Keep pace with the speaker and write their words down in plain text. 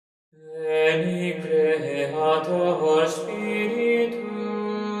Veni Creator Spiritus,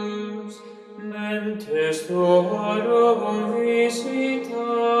 mentes tuorum visita,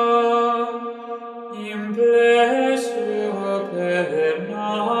 implesso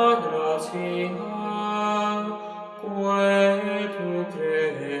perna gratia, quae tu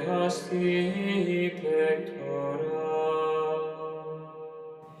creasti pectora.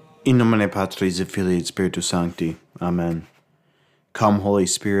 In nomine Patris et Filii et Spiritus Sancti. Amen. Come, Holy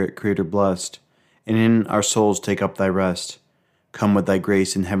Spirit, Creator blessed, and in our souls take up thy rest. Come with thy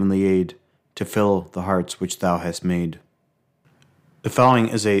grace and heavenly aid, to fill the hearts which thou hast made. The following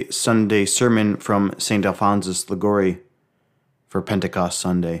is a Sunday sermon from St. Alphonsus Liguori for Pentecost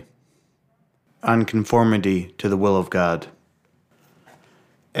Sunday. On conformity to the will of God.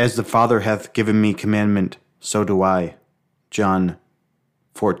 As the Father hath given me commandment, so do I. John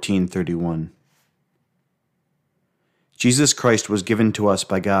 14:31. Jesus Christ was given to us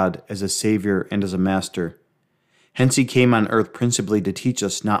by God as a Savior and as a Master. Hence he came on earth principally to teach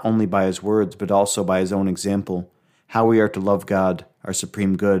us not only by his words, but also by his own example, how we are to love God, our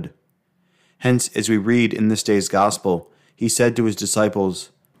supreme good. Hence, as we read in this day's Gospel, he said to his disciples,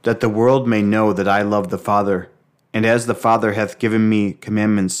 that the world may know that I love the Father, and as the Father hath given me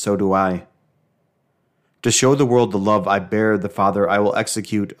commandments, so do I. To show the world the love I bear the Father, I will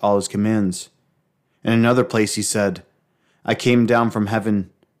execute all his commands. In another place he said, I came down from heaven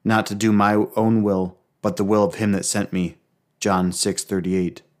not to do my own will, but the will of him that sent me. John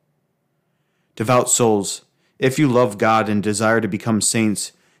 6:38. Devout souls, if you love God and desire to become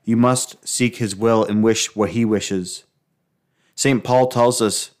saints, you must seek his will and wish what he wishes. St. Paul tells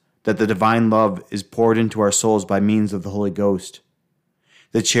us that the divine love is poured into our souls by means of the Holy Ghost.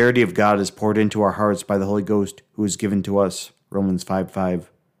 The charity of God is poured into our hearts by the Holy Ghost who is given to us. Romans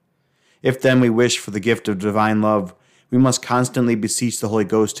 5:5. If then we wish for the gift of divine love, we must constantly beseech the Holy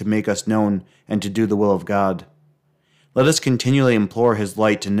Ghost to make us known and to do the will of God. Let us continually implore his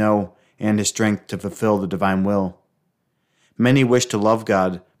light to know and his strength to fulfill the divine will. Many wish to love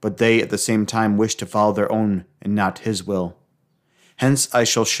God, but they at the same time wish to follow their own and not his will. Hence I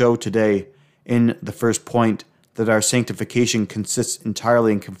shall show today, in the first point, that our sanctification consists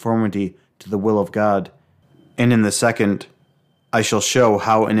entirely in conformity to the will of God, and in the second, I shall show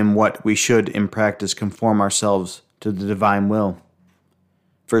how and in what we should in practice conform ourselves to the divine will.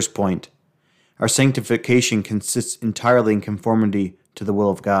 First point, our sanctification consists entirely in conformity to the will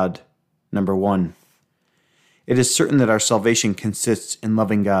of God. Number 1. It is certain that our salvation consists in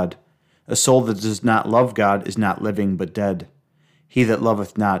loving God. A soul that does not love God is not living but dead. He that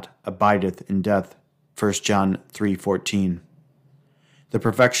loveth not abideth in death. 1 John 3:14. The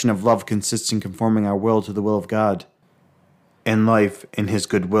perfection of love consists in conforming our will to the will of God, and life in his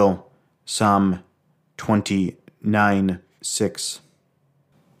good will. Psalm 29:6.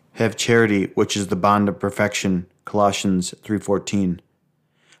 Have charity, which is the bond of perfection. Colossians 3:14.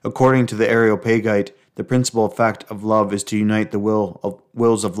 According to the Areopagite, the principal effect of love is to unite the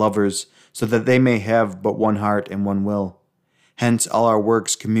wills of lovers, so that they may have but one heart and one will. Hence, all our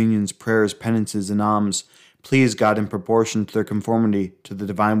works, communions, prayers, penances, and alms please God in proportion to their conformity to the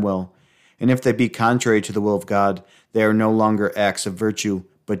divine will, and if they be contrary to the will of God, they are no longer acts of virtue,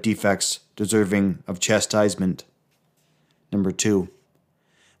 but defects deserving of chastisement. Number 2.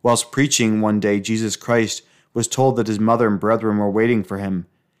 Whilst preaching one day, Jesus Christ was told that his mother and brethren were waiting for him.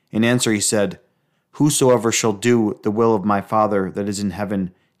 In answer he said, Whosoever shall do the will of my Father that is in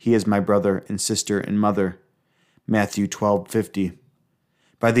heaven, he is my brother and sister and mother. Matthew 12:50.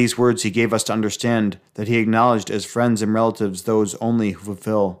 By these words he gave us to understand that he acknowledged as friends and relatives those only who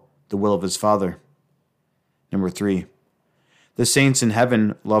fulfill the will of his Father. Number 3. The saints in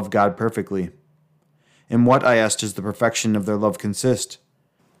heaven love God perfectly. In what, I asked, does the perfection of their love consist?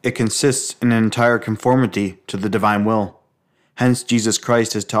 It consists in an entire conformity to the divine will. Hence Jesus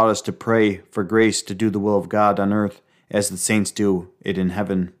Christ has taught us to pray for grace to do the will of God on earth as the saints do it in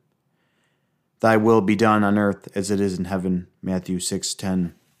heaven. Thy will be done on earth as it is in heaven. Matthew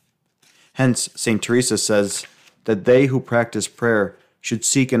 6:10. Hence, St. Teresa says that they who practice prayer should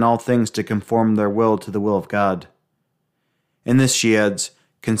seek in all things to conform their will to the will of God. In this, she adds,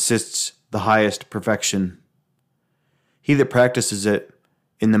 consists the highest perfection. He that practices it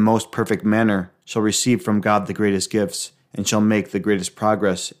in the most perfect manner shall receive from God the greatest gifts, and shall make the greatest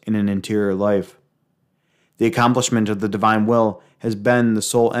progress in an interior life. The accomplishment of the divine will has been the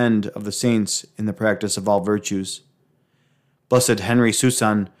sole end of the saints in the practice of all virtues. Blessed Henry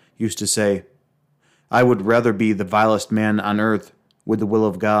Susan used to say, I would rather be the vilest man on earth with the will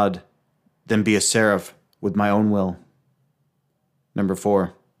of God than be a seraph with my own will. Number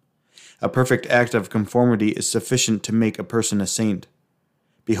 4. A perfect act of conformity is sufficient to make a person a saint.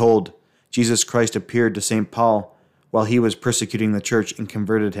 Behold, Jesus Christ appeared to St. Paul while he was persecuting the church and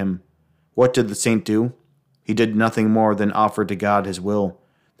converted him. What did the saint do? He did nothing more than offer to God his will,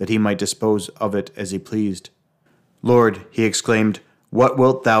 that he might dispose of it as he pleased. Lord, he exclaimed, what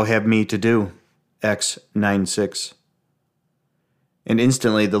wilt thou have me to do? Acts 9:6. And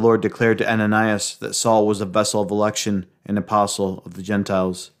instantly the Lord declared to Ananias that Saul was a vessel of election and apostle of the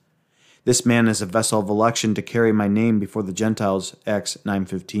Gentiles. This man is a vessel of election to carry my name before the Gentiles. Acts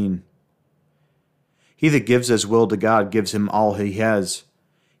 9:15. He that gives his will to God gives him all he has.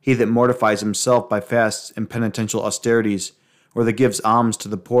 He that mortifies himself by fasts and penitential austerities, or that gives alms to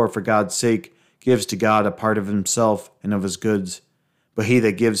the poor for God's sake, gives to God a part of himself and of his goods. But he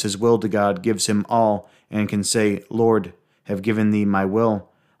that gives his will to God gives him all, and can say, Lord, have given thee my will.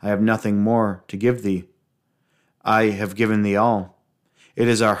 I have nothing more to give thee. I have given thee all. It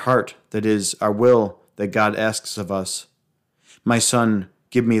is our heart, that is, our will, that God asks of us. My son,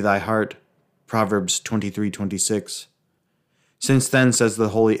 give me thy heart. Proverbs 23:26. Since then, says the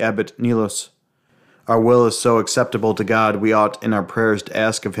holy abbot Nilos, our will is so acceptable to God, we ought in our prayers to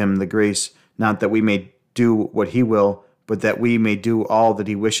ask of him the grace, not that we may do what he will, but that we may do all that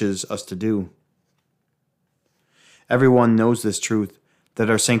he wishes us to do. Everyone knows this truth, that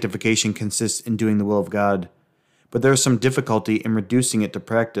our sanctification consists in doing the will of God. But there is some difficulty in reducing it to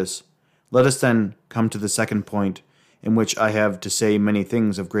practice. Let us then come to the second point, in which I have to say many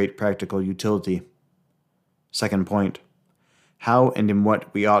things of great practical utility. Second point, how and in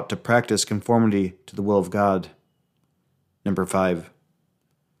what we ought to practice conformity to the will of God. Number 5.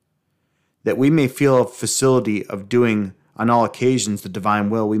 That we may feel a facility of doing on all occasions the divine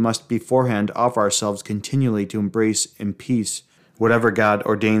will, we must beforehand offer ourselves continually to embrace in peace whatever God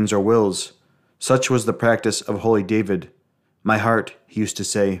ordains or wills. Such was the practice of holy David. My heart, he used to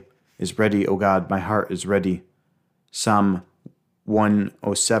say, is ready, O God, my heart is ready. Psalm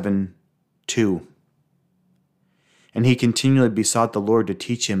 107:2. And he continually besought the Lord to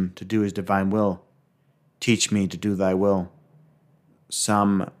teach him to do his divine will. Teach me to do thy will.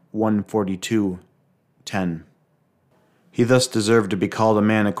 Psalm 142:10. He thus deserved to be called a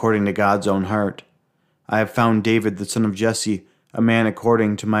man according to God's own heart. I have found David, the son of Jesse, a man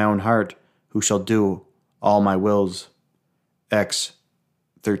according to my own heart, who shall do all my wills. Acts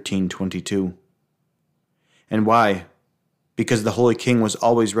 13:22. And why? Because the Holy King was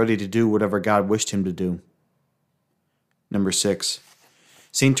always ready to do whatever God wished him to do. Number 6.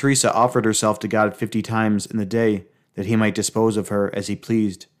 St. Teresa offered herself to God 50 times in the day that he might dispose of her as he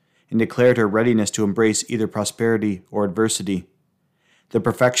pleased, and declared her readiness to embrace either prosperity or adversity. The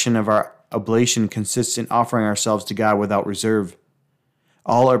perfection of our oblation consists in offering ourselves to God without reserve.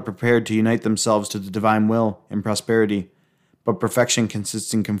 All are prepared to unite themselves to the divine will in prosperity, but perfection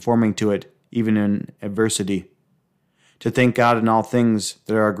consists in conforming to it, even in adversity. To thank God in all things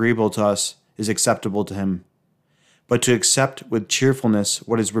that are agreeable to us is acceptable to him. But to accept with cheerfulness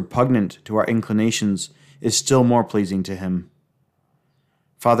what is repugnant to our inclinations is still more pleasing to him.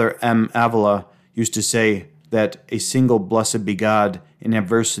 Father M. Avila used to say that a single blessed be God in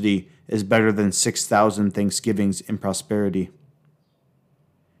adversity is better than 6,000 thanksgivings in prosperity.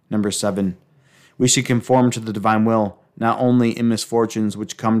 Number 7. We should conform to the divine will, not only in misfortunes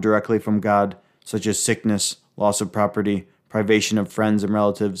which come directly from God, such as sickness, loss of property, privation of friends and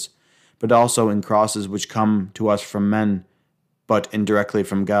relatives, but also in crosses which come to us from men, but indirectly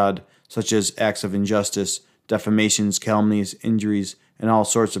from God, such as acts of injustice, defamations, calumnies, injuries, and all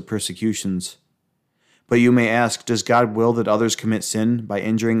sorts of persecutions. But you may ask, does God will that others commit sin by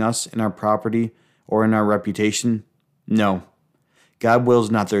injuring us in our property or in our reputation? No. God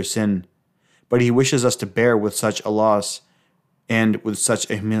wills not their sin, but he wishes us to bear with such a loss and with such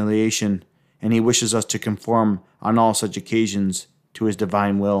a humiliation, and he wishes us to conform on all such occasions to his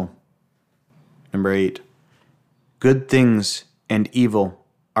divine will. Number 8. Good things and evil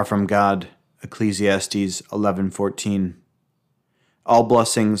are from God. Ecclesiastes 11:14. All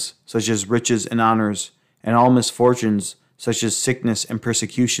blessings, such as riches and honors, and all misfortunes, such as sickness and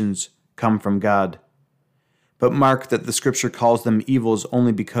persecutions, come from God. But mark that the Scripture calls them evils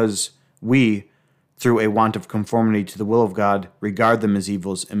only because we, through a want of conformity to the will of God, regard them as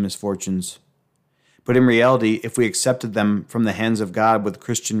evils and misfortunes. But in reality, if we accepted them from the hands of God with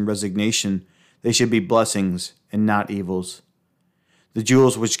Christian resignation, they should be blessings and not evils. The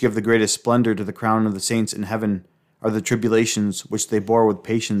jewels which give the greatest splendor to the crown of the saints in heaven are the tribulations which they bore with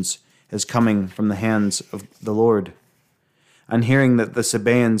patience as coming from the hands of the Lord. On hearing that the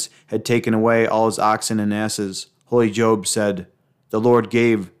Sabaeans had taken away all his oxen and asses, holy Job said, The Lord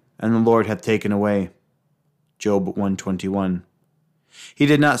gave, and the Lord hath taken away. Job 1:21. He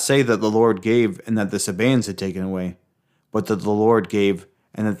did not say that the Lord gave and that the Sabaeans had taken away, but that the Lord gave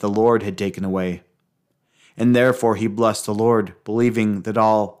and that the Lord had taken away. And therefore he blessed the Lord, believing that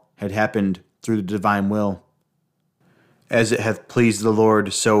all had happened through the divine will. As it hath pleased the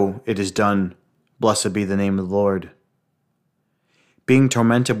Lord, so it is done. Blessed be the name of the Lord. Being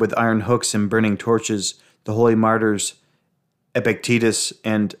tormented with iron hooks and burning torches, the holy martyrs Epictetus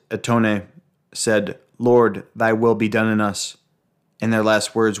and Atone said, Lord, thy will be done in us. And their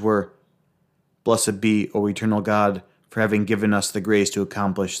last words were, Blessed be, O eternal God, for having given us the grace to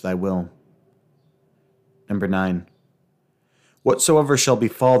accomplish thy will. Number 9. Whatsoever shall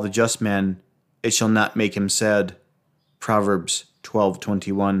befall the just man, it shall not make him sad. Proverbs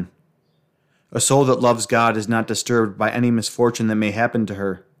 12:21. A soul that loves God is not disturbed by any misfortune that may happen to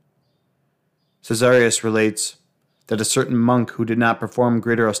her. Caesarius relates that a certain monk who did not perform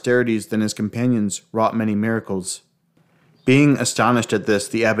greater austerities than his companions wrought many miracles. Being astonished at this,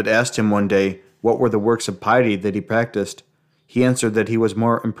 the abbot asked him one day what were the works of piety that he practiced. He answered that he was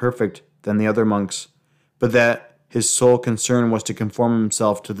more imperfect than the other monks, but that his sole concern was to conform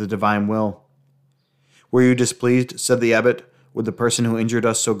himself to the divine will. Were you displeased, said the abbot, with the person who injured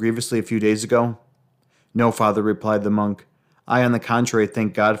us so grievously a few days ago? No, Father, replied the monk. I, on the contrary,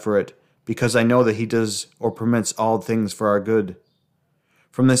 thank God for it, because I know that he does or permits all things for our good.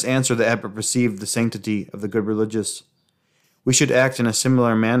 From this answer the abbot perceived the sanctity of the good religious. We should act in a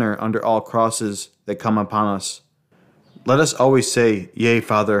similar manner under all crosses that come upon us. Let us always say, Yea,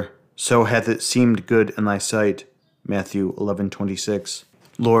 Father, so hath it seemed good in thy sight. Matthew 11:26.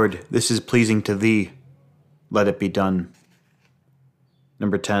 Lord, this is pleasing to thee. Let it be done.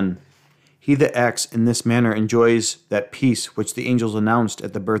 Number 10. He that acts in this manner enjoys that peace which the angels announced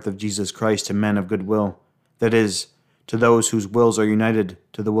at the birth of Jesus Christ to men of good will, that is, to those whose wills are united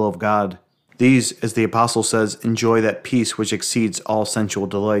to the will of God. These, as the apostle says, enjoy that peace which exceeds all sensual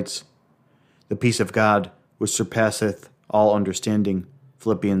delights, the peace of God which surpasseth all understanding.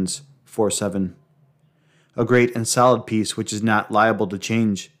 Philippians 4:7. A great and solid peace which is not liable to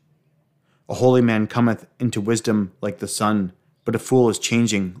change. A holy man cometh into wisdom like the sun, but a fool is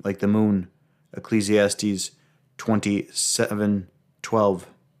changing like the moon. Ecclesiastes 27:12.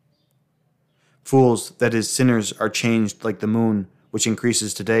 Fools, that is, sinners, are changed like the moon, which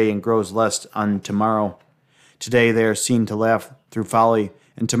increases today and grows less on tomorrow. Today they are seen to laugh through folly,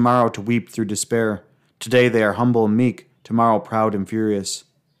 and tomorrow to weep through despair. Today they are humble and meek, tomorrow proud and furious.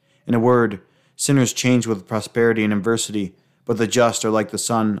 In a word, sinners change with prosperity and adversity, but the just are like the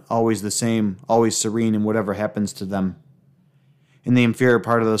sun, always the same, always serene in whatever happens to them. In the inferior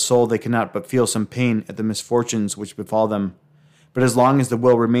part of the soul they cannot but feel some pain at the misfortunes which befall them. But as long as the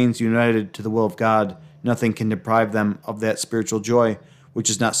will remains united to the will of God, nothing can deprive them of that spiritual joy which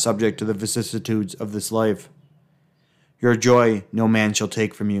is not subject to the vicissitudes of this life. Your joy no man shall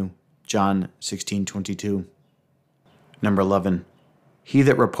take from you. John 16:22. Number 11. He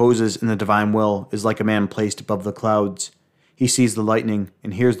that reposes in the divine will is like a man placed above the clouds. He sees the lightning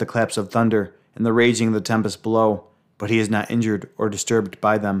and hears the claps of thunder and the raging of the tempest below, but he is not injured or disturbed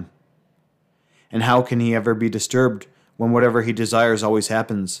by them. And how can he ever be disturbed when whatever he desires always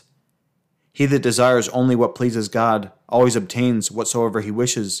happens? He that desires only what pleases God always obtains whatsoever he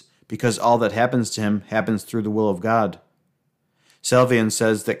wishes, because all that happens to him happens through the will of God. Salvian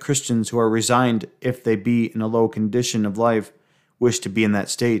says that Christians who are resigned, if they be in a low condition of life, wish to be in that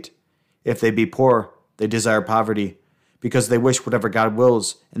state. If they be poor, they desire poverty, because they wish whatever God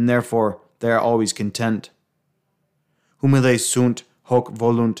wills, and therefore they are always content. Humile sunt, hoc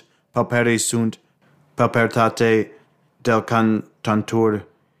volunt, paupere sunt, paupertate delcantantur,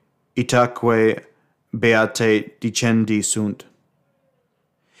 itaque beate dicendi sunt.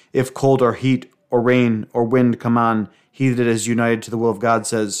 If cold or heat or rain or wind come on, he that is united to the will of God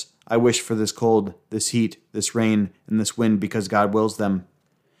says, I wish for this cold, this heat, this rain, and this wind because God wills them.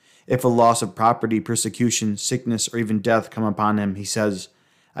 If a loss of property, persecution, sickness, or even death come upon him, he says,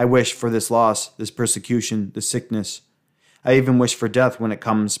 I wish for this loss, this persecution, this sickness. I even wish for death when it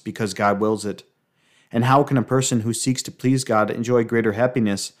comes because God wills it. And how can a person who seeks to please God enjoy greater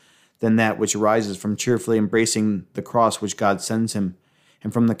happiness than that which arises from cheerfully embracing the cross which God sends him,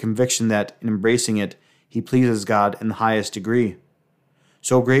 and from the conviction that, in embracing it, he pleases God in the highest degree?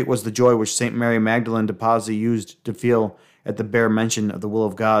 So great was the joy which St. Mary Magdalene de Pazzi used to feel at the bare mention of the will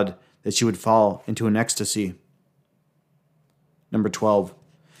of God that she would fall into an ecstasy. Number 12.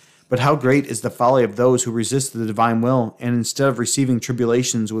 But how great is the folly of those who resist the divine will, and instead of receiving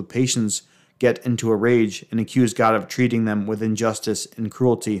tribulations with patience, get into a rage and accuse God of treating them with injustice and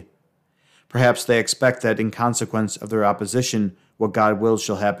cruelty. Perhaps they expect that in consequence of their opposition, what God wills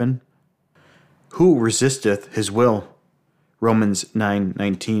shall happen. Who resisteth his will? Romans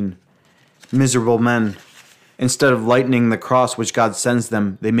 9:19. Miserable men! Instead of lightening the cross which God sends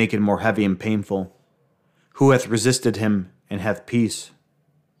them, they make it more heavy and painful. Who hath resisted him, and hath peace?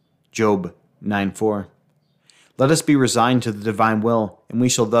 Job 9:4. Let us be resigned to the divine will, and we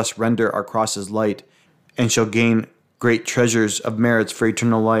shall thus render our crosses light, and shall gain great treasures of merits for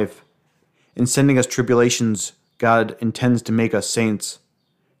eternal life. In sending us tribulations, God intends to make us saints.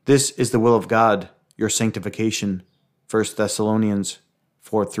 This is the will of God, your sanctification. 1 Thessalonians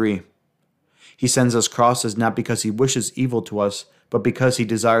 4:3. He sends us crosses not because he wishes evil to us, but because he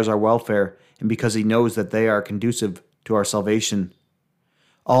desires our welfare, and because he knows that they are conducive to our salvation.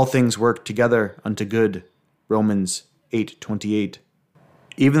 All things work together unto good. Romans 8:28.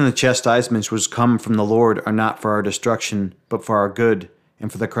 Even the chastisements which come from the Lord are not for our destruction, but for our good,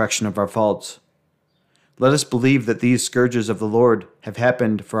 and for the correction of our faults. Let us believe that these scourges of the Lord have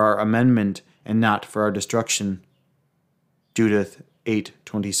happened for our amendment and not for our destruction. Judith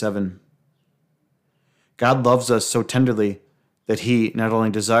 8:27. God loves us so tenderly that he not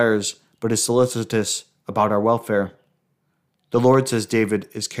only desires, but is solicitous about our welfare. The Lord, says David,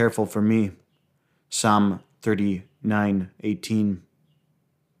 is careful for me. Psalm 39:18.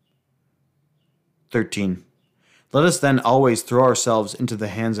 13. Let us then always throw ourselves into the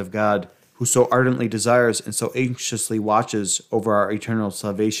hands of God, who so ardently desires and so anxiously watches over our eternal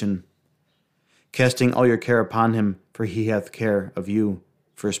salvation. Casting all your care upon him, for he hath care of you.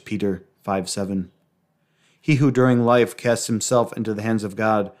 1 Peter 5:7. He who during life casts himself into the hands of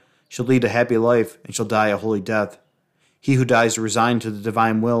God shall lead a happy life and shall die a holy death. He who dies resigned to the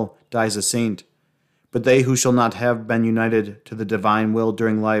divine will dies a saint. But they who shall not have been united to the divine will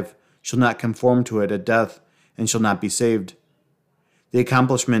during life shall not conform to it at death and shall not be saved. The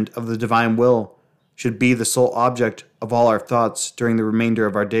accomplishment of the divine will should be the sole object of all our thoughts during the remainder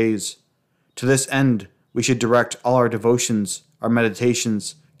of our days. To this end, we should direct all our devotions, our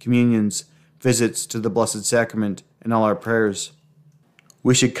meditations, communions, visits to the Blessed Sacrament, and all our prayers.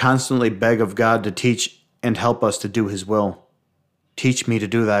 We should constantly beg of God to teach and help us to do his will. Teach me to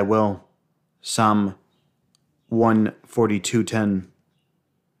do thy will. Psalm 142:10.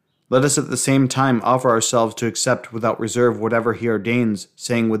 Let us at the same time offer ourselves to accept without reserve whatever he ordains,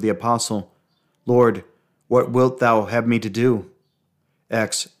 saying with the Apostle, Lord, what wilt thou have me to do?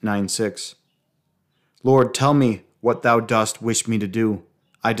 Acts 9:6. Lord, tell me what thou dost wish me to do.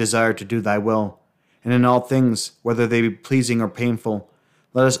 I desire to do thy will. And in all things, whether they be pleasing or painful,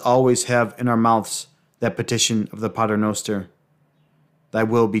 let us always have in our mouths that petition of the Pater Noster. Thy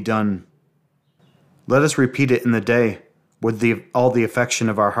will be done. Let us repeat it in the day with all the affection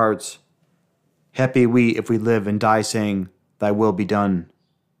of our hearts. Happy we if we live and die saying, Thy will be done.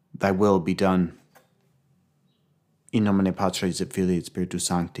 Thy will be done. In nomine Patris et Filii et Spiritus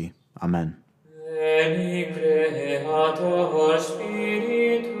Sancti. Amen. Veni Creator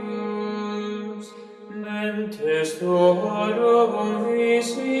Spiritus, mentes tuorum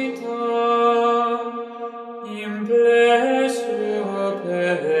visita, implesio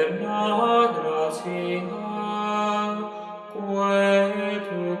perna gratia, quae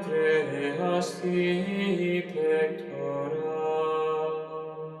tu creasti pectora.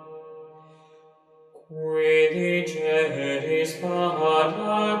 Qui diceris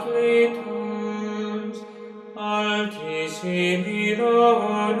Paracletus, altissimi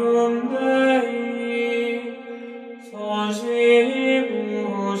donum Dei,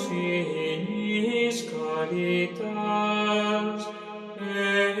 facimus ignis caritas,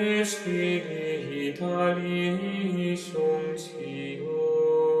 et spiritualis unctio.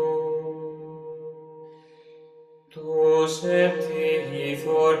 Tu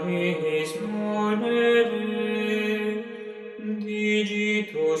septiformis monere,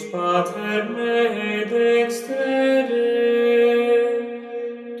 digitus paterne dextere,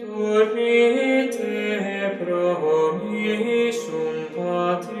 turrite promissum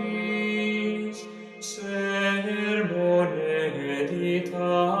Patris, sermone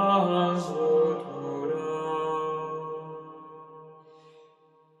ditas utura.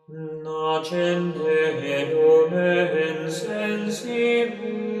 Nacende lumen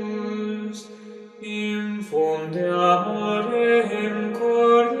sensibus, infunde amorem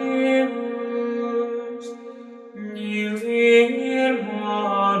cordimus, nivir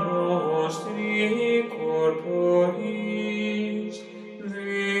nostri corporis,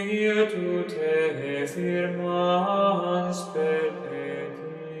 virtute firmans perpetuis.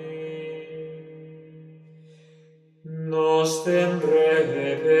 Nostem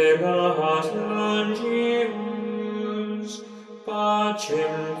revelas longimus,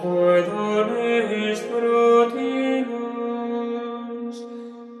 pacem quae donest protimus,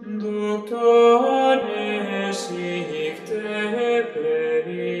 ductores sic te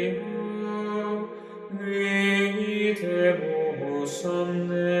plebimo,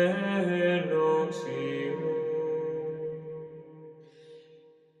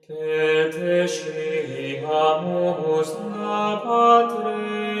 Per te sciamus da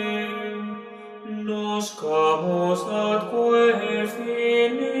Patrem, noscamus atque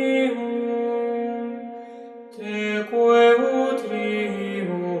Filium, teque utriusque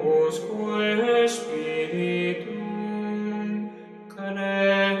Spiritum,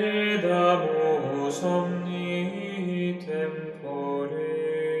 credamus omni tempore.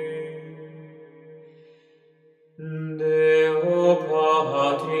 Deo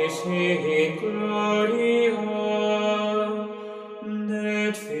Patris in gloria,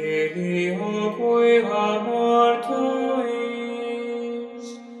 et Filio qui amor tuis,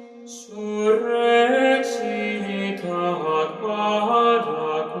 surrexit ad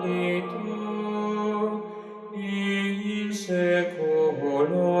Paraclito, in saeculorum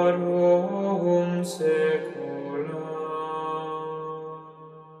saecula.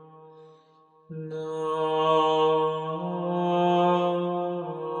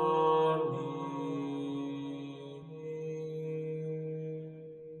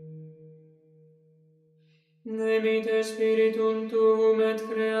 Nemite Spiritum Tuum et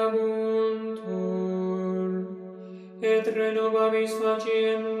creabuntur, et renovabis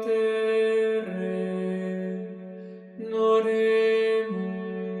faciem terre. Oremus.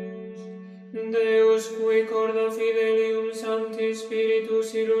 Deus qui corda fidelium Sancti Spiritus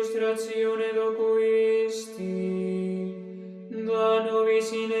illustratione docuisti, da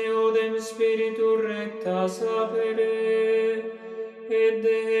nobis in eodem Spiritu recta sapere, et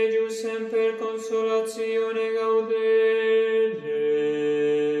de ejus semper consolatione gaudere.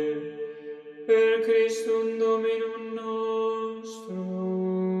 Per Christum Dominum